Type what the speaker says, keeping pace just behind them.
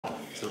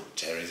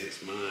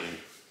It's mine.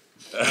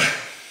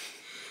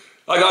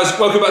 Hi guys,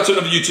 welcome back to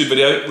another YouTube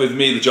video with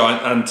me, the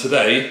Giant, and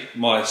today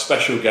my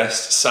special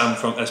guest, Sam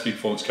from SB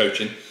Performance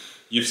Coaching.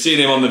 You've seen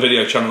him on the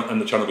video channel and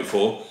the channel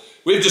before.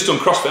 We've just done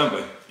CrossFit,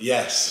 haven't we?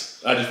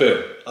 Yes. How do you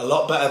feel? A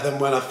lot better than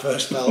when I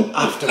first felt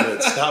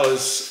afterwards. That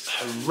was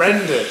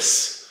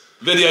horrendous.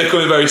 Video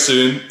coming very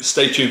soon.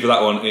 Stay tuned for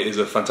that one. It is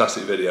a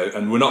fantastic video,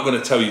 and we're not going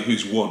to tell you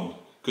who's won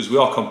because we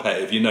are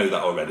competitive. You know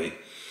that already.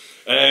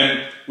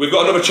 We've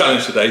got another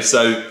challenge today,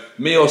 so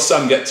me or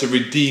Sam get to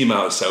redeem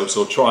ourselves,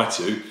 or try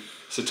to.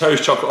 So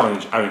Toast Chocolate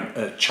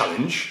Orange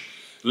challenge.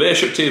 Leah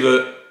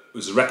Shuktiva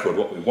was the record,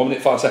 what, 1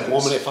 minute 5 seconds?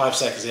 1 minute 5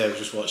 seconds, yeah, we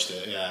just watched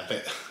it, yeah.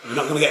 But we're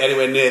not going to get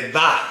anywhere near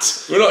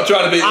that. We're not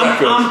trying to beat the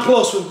record. And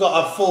plus we've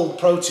got a full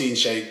protein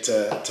shake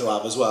to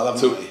have as well,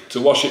 haven't we?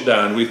 To wash it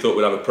down, we thought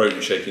we'd have a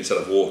protein shake instead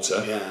of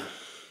water. Yeah.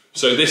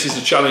 So this is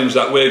the challenge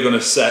that we're going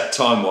to set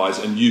time-wise,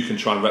 and you can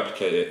try and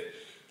replicate it.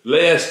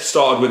 Leah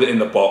started with it in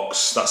the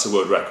box, that's the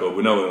world record,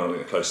 we know we're not going to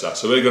get close to that.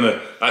 So we're going to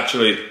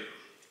actually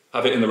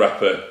have it in the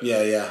wrapper.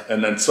 Yeah, yeah.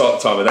 And then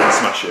start the timer, then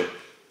smash it.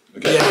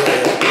 Okay. Yeah.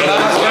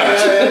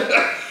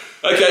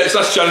 Okay, so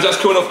that's the challenge. That's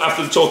coming up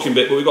after the talking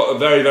bit, but we've got a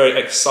very, very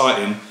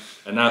exciting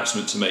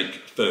announcement to make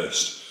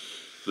first.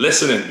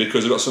 Listen in,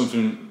 because we've got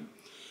something.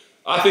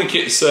 I think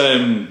it's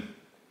a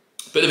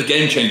bit of a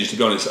game changer, to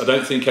be honest. I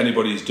don't think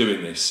anybody's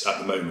doing this at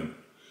the moment.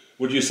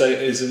 Would you say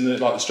it is in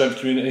the strength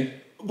community?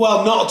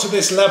 Well, not to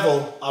this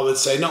level, I would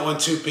say. Not when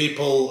two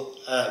people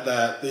at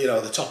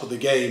the top of the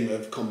game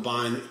have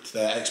combined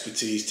their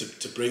expertise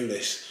to bring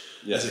this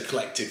as a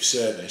collective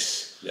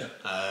service. Yeah.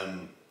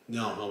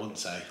 No, I wouldn't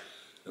say.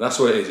 And that's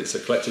what it is. It's a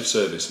collective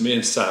service. Me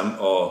and Sam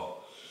are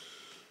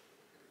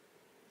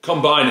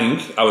combining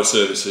our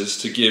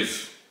services to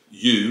give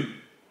you,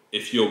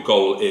 if your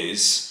goal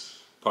is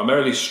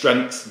primarily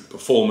strength and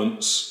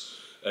performance,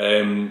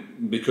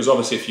 because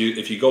obviously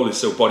if your goal is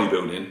still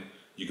bodybuilding,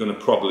 you're going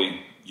to probably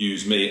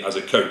use me as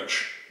a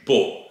coach.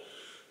 But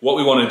what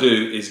we want to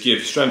do is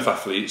give strength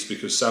athletes,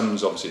 because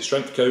Sam's obviously a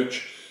strength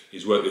coach,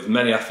 he's worked with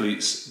many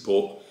athletes,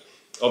 but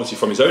obviously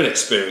from his own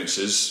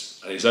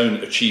experiences and his own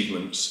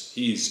achievements,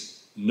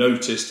 he's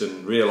noticed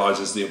and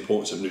realises the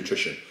importance of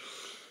nutrition.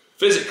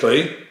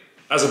 Physically,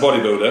 as a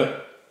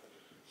bodybuilder,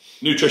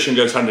 nutrition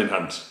goes hand in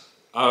hand.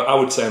 I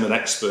would say I'm an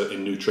expert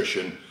in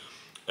nutrition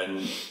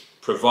and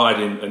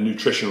providing a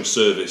nutritional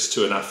service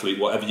to an athlete,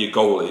 whatever your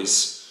goal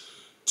is,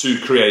 to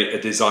create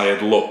a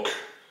desired look.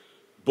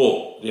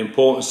 But the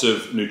importance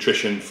of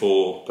nutrition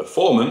for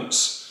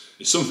performance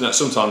is something that's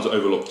sometimes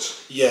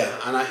overlooked. Yeah,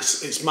 and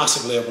it's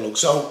massively overlooked.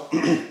 So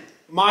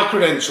my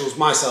credentials,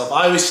 myself,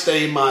 I always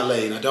stay in my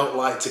lane. I don't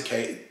like to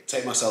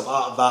take myself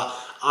out of that.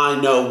 I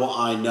know what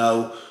I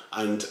know,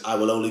 and I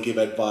will only give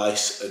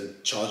advice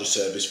and charge a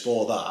service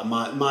for that. And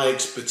my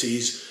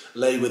expertise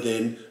lay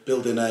within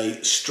building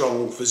a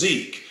strong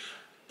physique,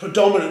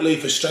 predominantly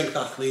for strength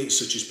athletes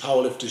such as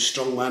powerlifters,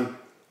 strongmen.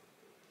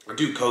 I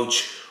do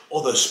coach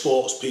other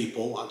sports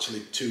people,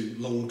 actually 2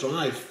 long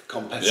drive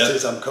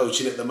competitors I'm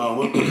coaching at the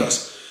moment,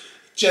 because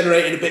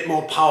generating a bit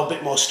more power, a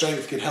bit more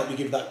strength can help you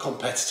give that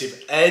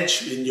competitive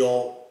edge in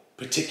your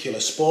particular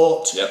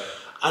sport. Yep.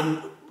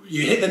 And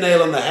you hit the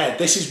nail on the head.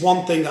 This is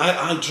one thing,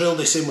 I drill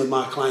this in with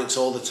my clients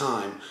all the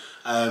time.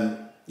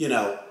 You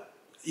know,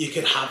 you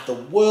can have the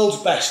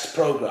world's best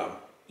program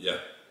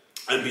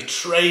and be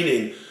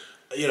training,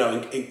 you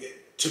know,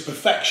 to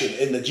perfection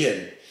in the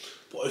gym.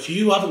 But if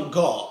you haven't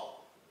got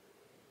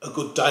a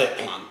good diet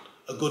plan,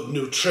 a good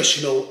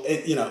nutritional,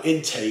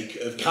 intake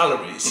of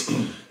calories,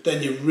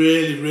 then you're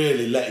really,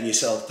 really letting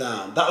yourself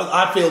down.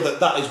 I feel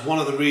that is one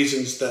of the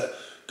reasons that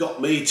got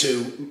me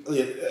to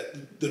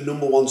the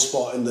 #1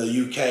 spot in the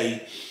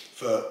UK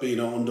for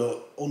being under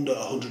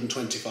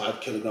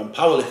 125 kilogram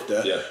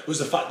powerlifter, was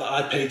the fact that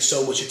I paid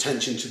so much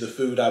attention to the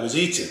food I was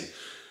eating.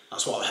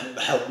 That's what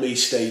helped me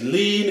stay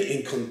lean,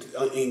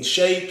 in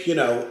shape, you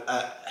know,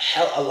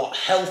 a lot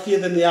healthier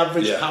than the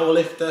average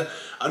powerlifter,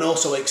 and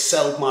also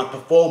excelled my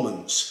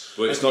performance.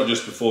 Well, it's not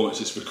just performance;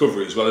 it's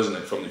recovery as well, isn't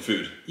it, from the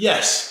food?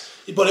 Yes,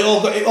 but it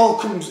all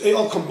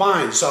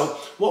combines. So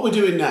what we're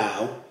doing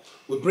now,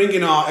 we're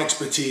bringing our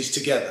expertise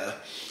together.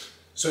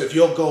 So if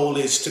your goal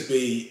is to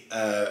be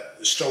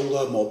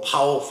stronger, more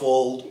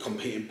powerful,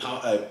 competing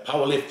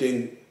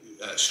powerlifting,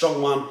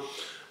 strongman,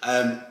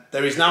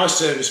 there is now a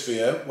service for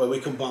you where we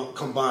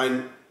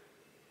combine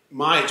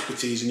my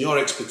expertise and your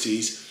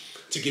expertise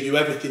to give you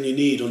everything you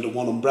need under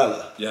one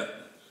umbrella. Yeah.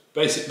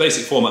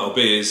 Basic format will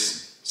be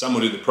is Sam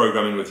will do the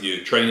programming with your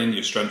training,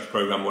 your strength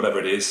program, whatever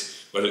it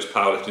is, whether it's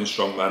powerlifting,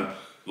 strongman,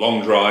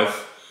 long drive,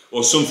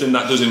 or something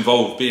that does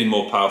involve being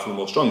more powerful and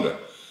more stronger.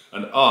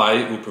 And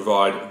I will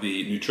provide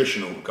the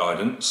nutritional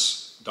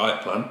guidance,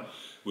 diet plan.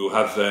 We'll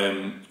have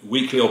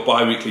weekly or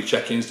bi-weekly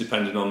check-ins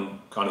depending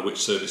on kind of which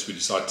service we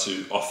decide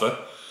to offer.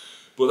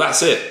 But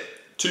that's it.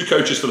 2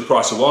 coaches for the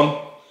price of 1.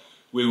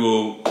 We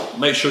will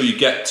make sure you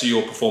get to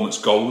your performance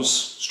goals,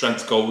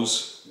 strength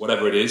goals,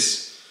 whatever it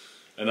is.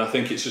 And I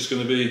think it's just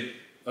going to be,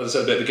 as I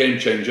said, a bit of a game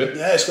changer.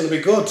 Yeah, it's going to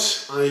be good.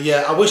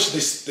 I wish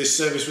this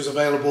service was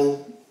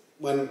available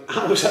when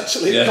I was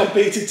actually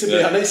competing, to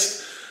be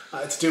honest.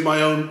 I had to do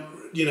my own,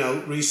 you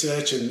know,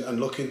 research and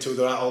look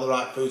into all the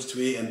right foods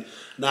to eat. And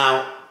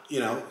now, you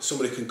know,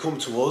 somebody can come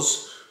to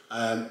us,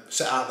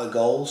 set out their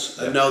goals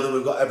and know that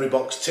we've got every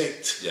box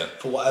ticked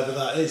for whatever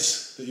that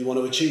is that you want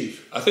to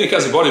achieve. I think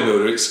as a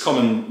bodybuilder, it's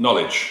common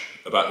knowledge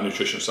about the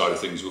nutritional side of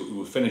things.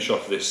 We'll finish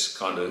off this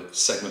kind of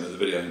segment of the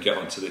video and get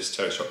onto this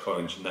Terry's Chocolate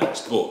Orange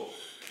next. But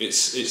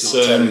it's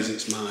not Terry's,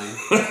 it's mine.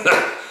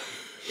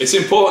 It's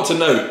important to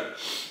note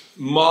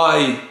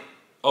my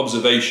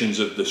observations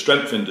of the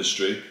strength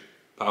industry,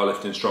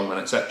 powerlifting,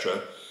 strongman,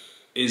 etc.,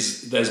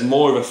 is there's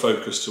more of a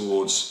focus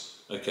towards,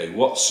 okay,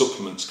 what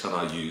supplements can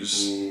I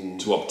use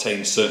to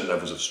obtain certain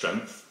levels of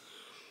strength?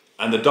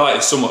 And the diet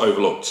is somewhat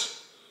overlooked.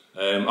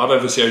 I've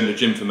obviously owned a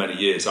gym for many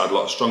years. I had a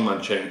lot of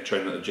strongman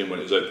training at the gym when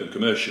it was open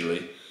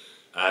commercially.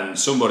 And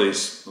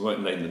somebody's, I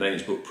won't name the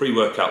names, but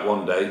pre-workout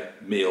one day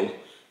meal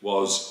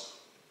was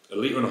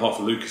 1.5 litres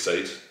of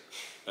Lucozade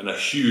and a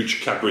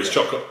huge Cadbury's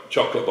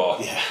chocolate bar.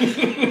 Yeah.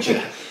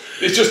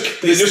 It's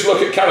just, they just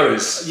look at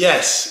calories.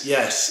 Yes.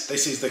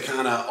 This is the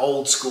kind of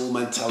old school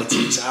mentality.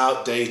 It's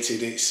outdated.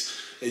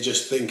 They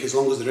just think as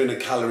long as they're in a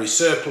calorie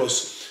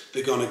surplus,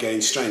 they're going to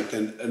gain strength.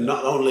 And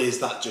not only is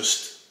that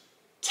just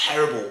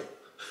terrible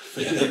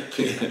for your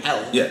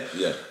health,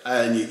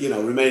 and you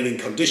know, remaining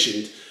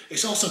conditioned,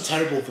 it's also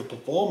terrible for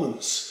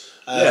performance.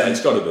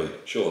 It's got to be,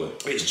 surely.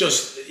 It's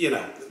just, you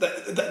know,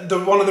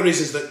 one of the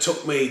reasons that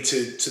took me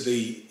to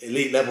the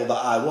elite level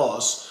that I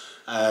was,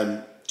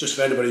 just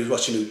for anybody who's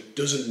watching who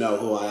doesn't know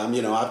who I am,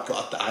 you know, I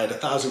had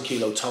 1,000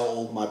 kilo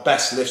total. My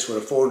best lifts were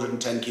a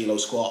 410 kilo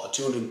squat, a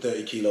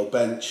 230 kilo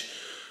bench,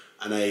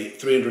 and a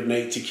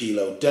 380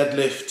 kilo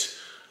deadlift.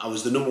 I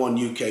was the #1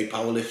 UK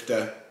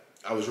powerlifter.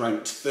 I was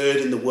ranked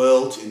 3rd in the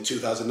world in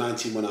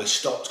 2019 when I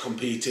stopped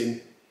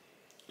competing.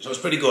 So it was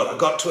pretty good. I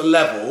got to a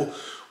level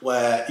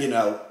where, you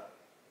know,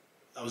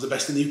 I was the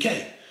best in the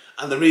UK.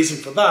 And the reason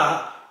for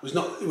that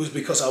was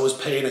because I was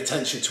paying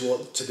attention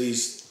to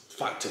these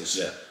factors,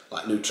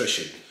 like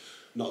nutrition,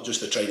 not just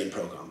the training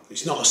program.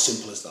 It's not as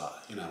simple as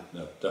that, you know.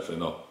 No, definitely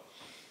not.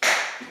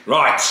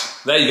 Right,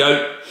 there you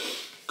go.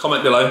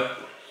 Comment below.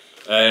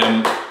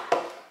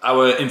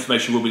 Our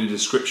information will be in the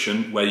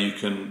description where you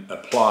can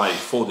apply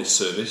for this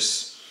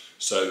service.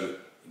 So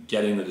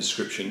get in the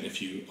description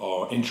if you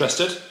are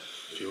interested.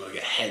 If you want to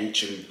get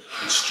hench and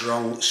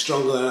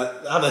stronger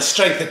than, have the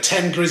strength of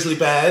 10 grizzly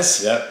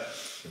bears. Yeah.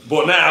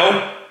 But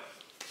now,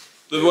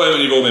 the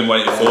moment you've all been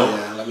waiting for.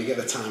 Yeah, let me get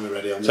the timer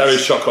ready on this.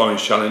 Terry's Chocolate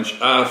Orange Challenge.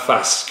 How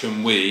fast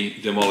can we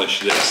demolish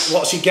this?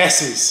 What's your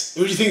guesses?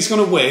 Who do you think is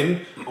going to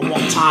win? And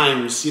what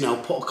times? You know,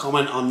 put a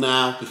comment on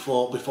now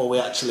before we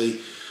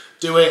actually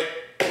do it.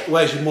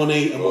 Where's your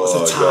money and what's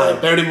the time?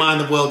 God. Bearing in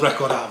mind the world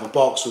record out of a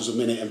box was 1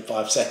 minute and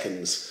 5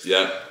 seconds.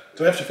 Yeah.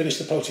 Do we have to finish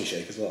the protein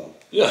shake as well?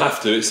 You have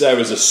to. It's there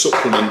as a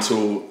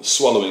supplemental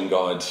swallowing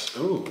guide.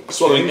 Ooh,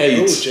 swallowing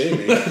Jamie. aids. Ooh,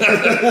 Jamie.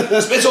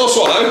 Spit or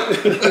swallow?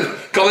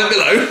 Comment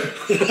below.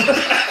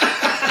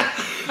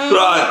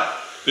 Right.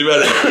 Be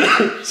ready.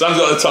 Sam's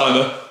got the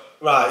timer.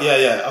 Right,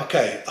 yeah,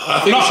 okay.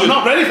 I'm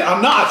not ready for it.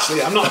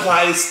 I'm not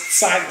quite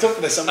psyched up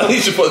for this. I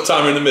need to put the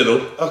timer in the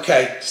middle.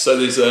 Okay. So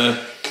there's a...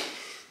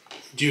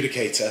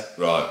 Adjudicator.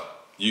 Right.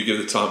 You give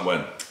the time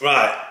when.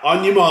 Right.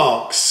 On your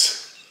marks.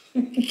 I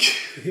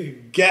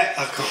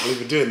can't believe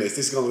we're doing this.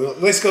 This is going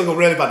to go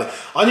really badly.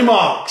 On your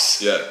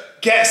marks. Yeah.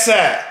 Get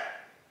set.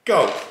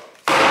 Go.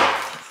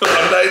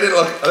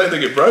 I don't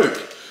think it broke.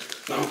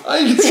 No.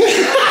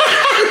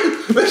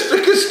 This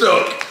sticker's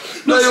stuck.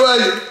 No way.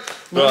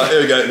 Right,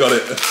 here we go. Got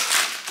it.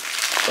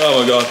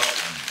 Oh my god.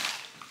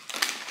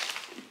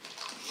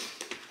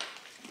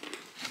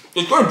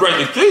 It's going to break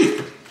your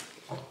teeth.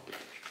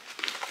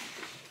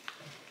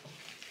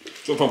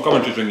 So from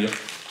commentary thing, yeah.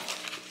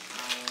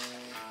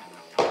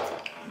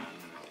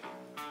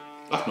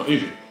 That's not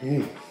easy.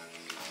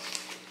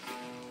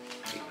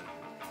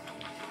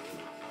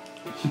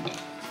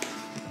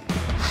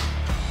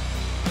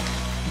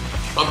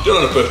 I'm still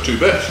on the first 2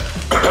 bits.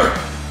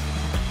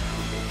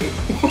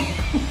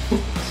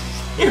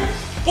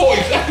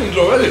 40 seconds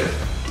already.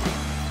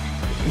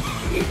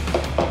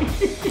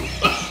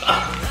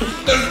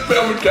 There's a bit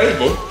on the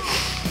table.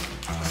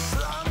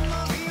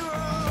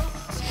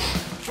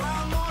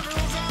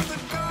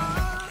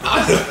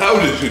 How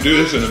did you do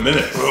this in a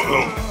minute?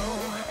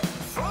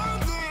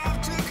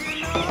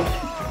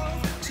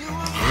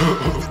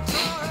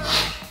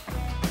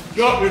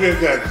 Got me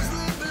again.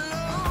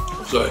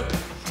 So,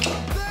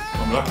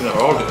 I'm laughing at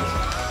all this.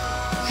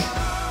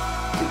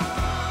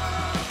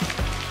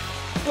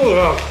 Oh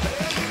wow.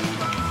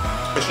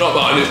 It's not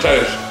mine, it's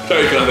Terry's.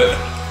 Terry can have it.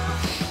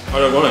 I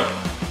don't want it.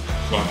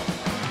 Right.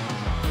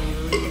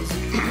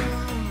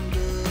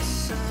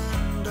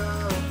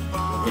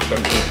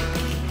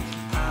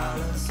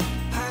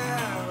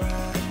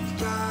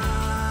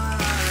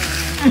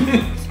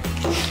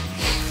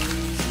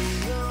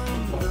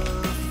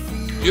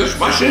 You're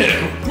smashing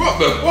it! What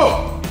the fuck?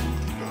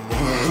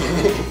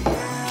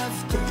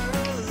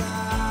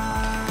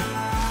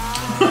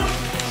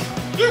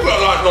 You've got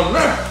that on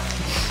there!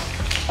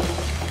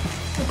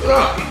 Look at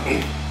that!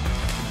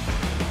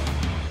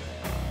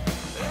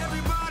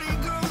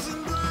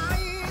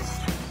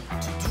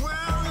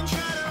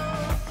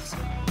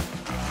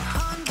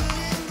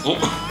 Oh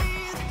my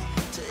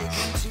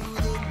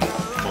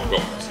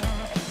God.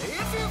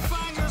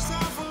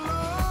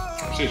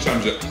 See,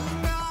 Sam's an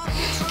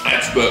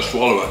expert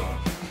swallower.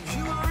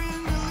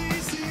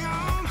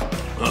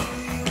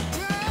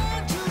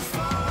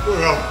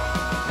 Well,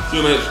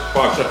 2 minutes,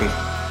 5 seconds.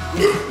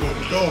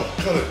 God,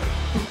 cut it.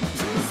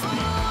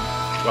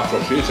 That's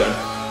what she said.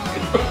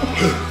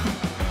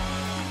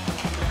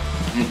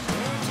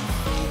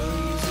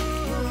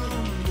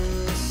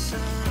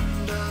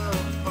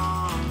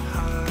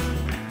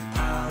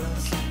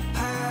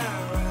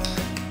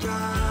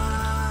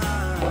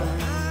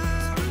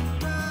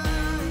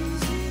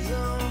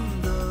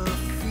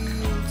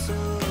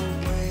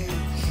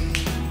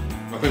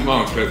 I think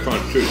Mark's going to try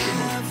and shoot too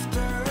much.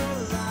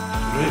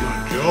 Mate, my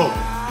jaw.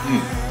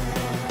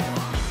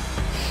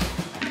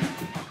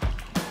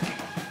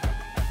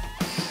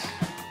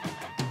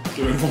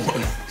 Doing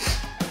what?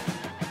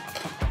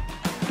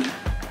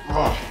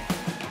 Oh.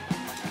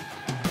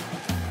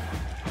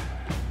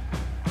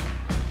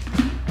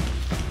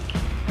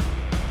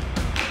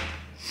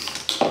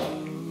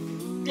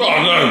 Oh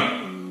no!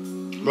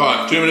 Right,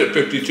 2 minute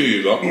 52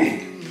 you got.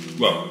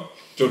 Well,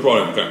 just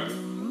rolling, okay.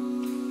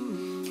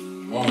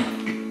 Oh.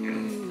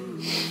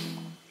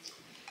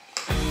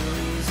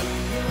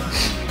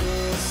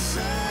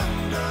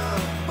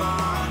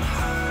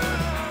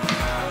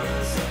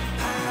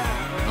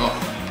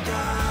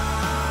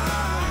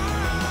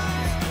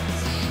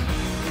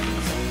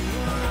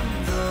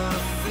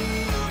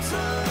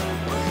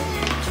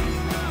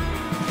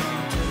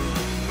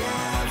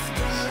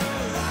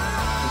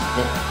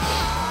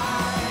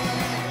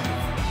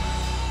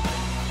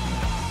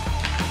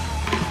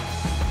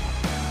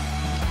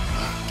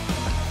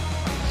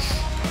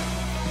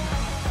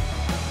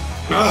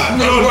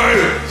 No way!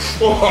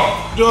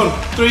 Oh. Done.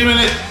 3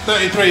 minute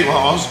 33 it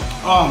was.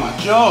 Oh my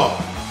jaw.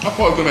 I thought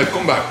I was going to make a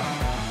comeback.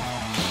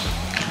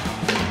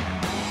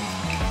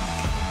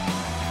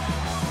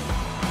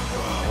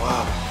 Oh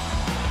wow.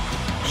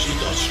 She's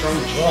got a strong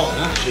jaw,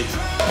 hasn't she?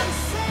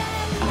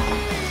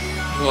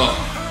 Oh.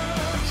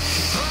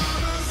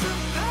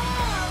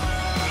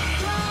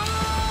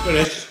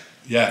 Finished.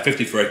 Yeah,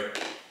 53.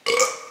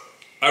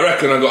 I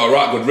reckon I got a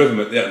right good rhythm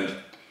at the end.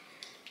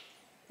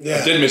 Yeah.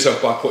 I did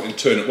myself by putting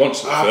 2 in at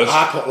once at first.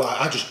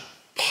 I just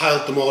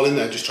piled them all in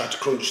there, just tried to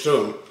crunch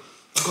through them.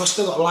 I've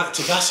still got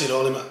lactic acid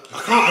all in my...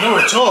 I don't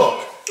want to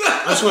talk.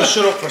 I just want to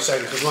shut up for a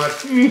second because my...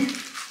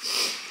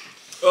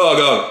 Oh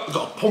God. I've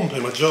got a pump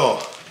in my jaw.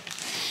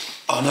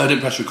 Oh no, I didn't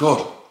press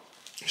record.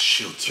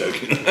 Shoot.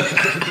 Joking.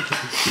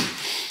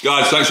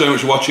 Guys, thanks very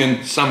much for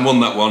watching. Sam won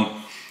that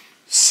one.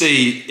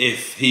 See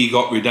if he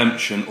got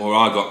redemption or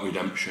I got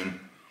redemption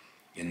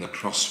in the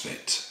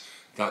CrossFit.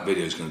 That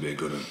video is going to be a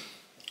good one.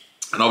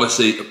 And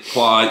obviously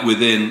apply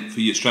within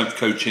for your strength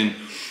coaching,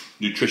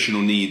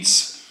 nutritional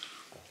needs.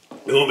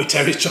 It won't be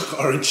Terry's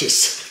chocolate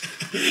oranges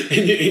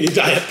in your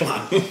diet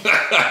plan.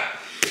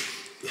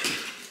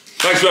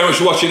 Thanks very much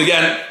for watching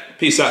again.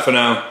 Peace out for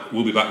now.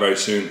 We'll be back very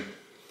soon.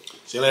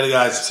 See you later,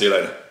 guys. See you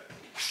later.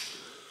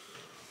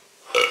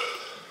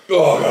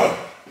 Oh God.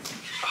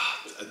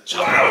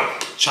 Wow.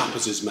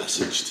 Chappers is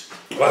messaged.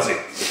 Was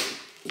it?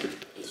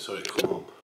 So it come up.